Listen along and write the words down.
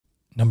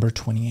number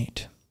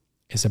 28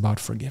 is about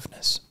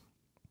forgiveness.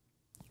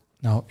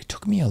 Now, it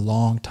took me a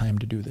long time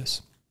to do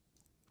this,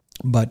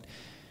 but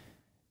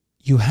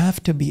you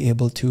have to be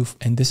able to,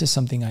 and this is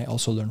something I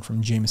also learned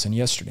from Jameson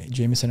yesterday.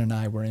 Jameson and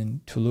I were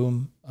in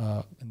Tulum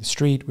in the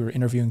street. We were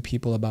interviewing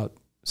people about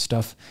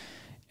stuff.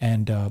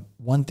 And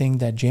one thing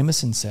that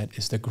Jameson said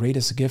is the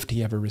greatest gift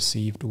he ever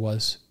received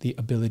was the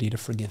ability to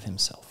forgive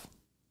himself.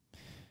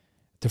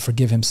 To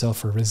forgive himself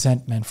for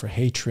resentment, for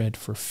hatred,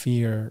 for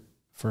fear,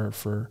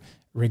 for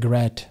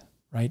regret,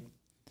 right?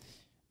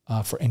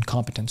 For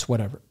incompetence,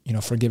 whatever,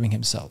 forgiving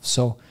himself.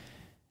 So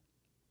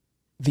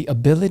the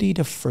ability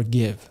to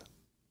forgive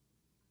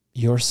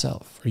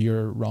yourself for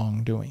your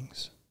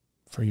wrongdoings,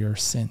 for your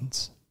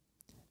sins,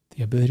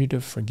 the ability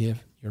to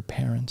forgive your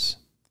parents,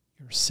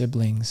 your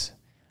siblings,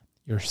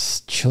 your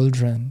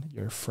children,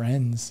 your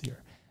friends, your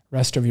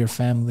rest of your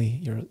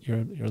family,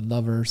 your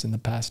lovers in the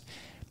past,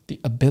 the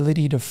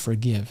ability to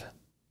forgive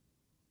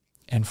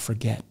and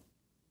forget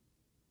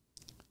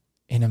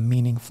in a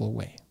meaningful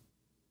way.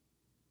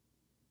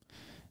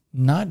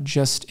 Not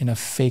just in a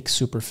fake,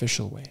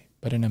 superficial way,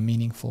 but in a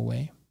meaningful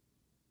way,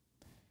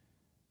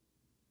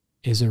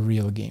 is a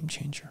real game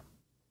changer.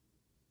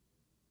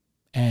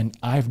 And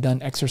I've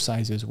done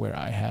exercises where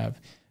I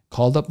have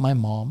called up my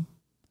mom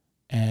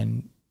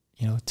and,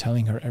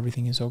 telling her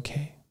everything is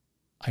okay.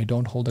 I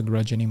don't hold a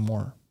grudge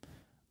anymore.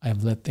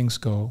 I've let things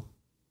go.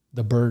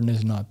 The burden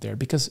is not there,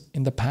 because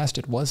in the past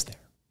it was there.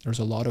 There's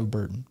a lot of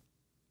burden.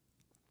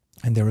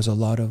 And there was a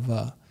lot of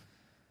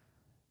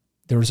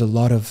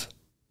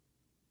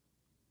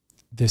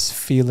this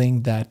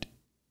feeling that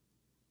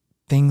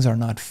things are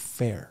not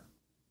fair.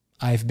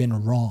 I've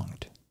been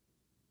wronged.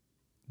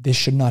 This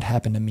should not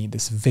happen to me.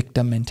 This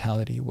victim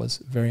mentality was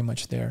very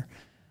much there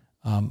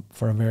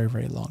for a very,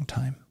 very long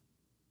time.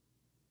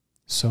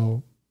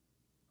 So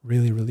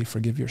really, really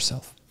forgive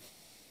yourself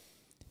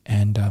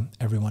and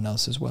everyone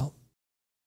else as well.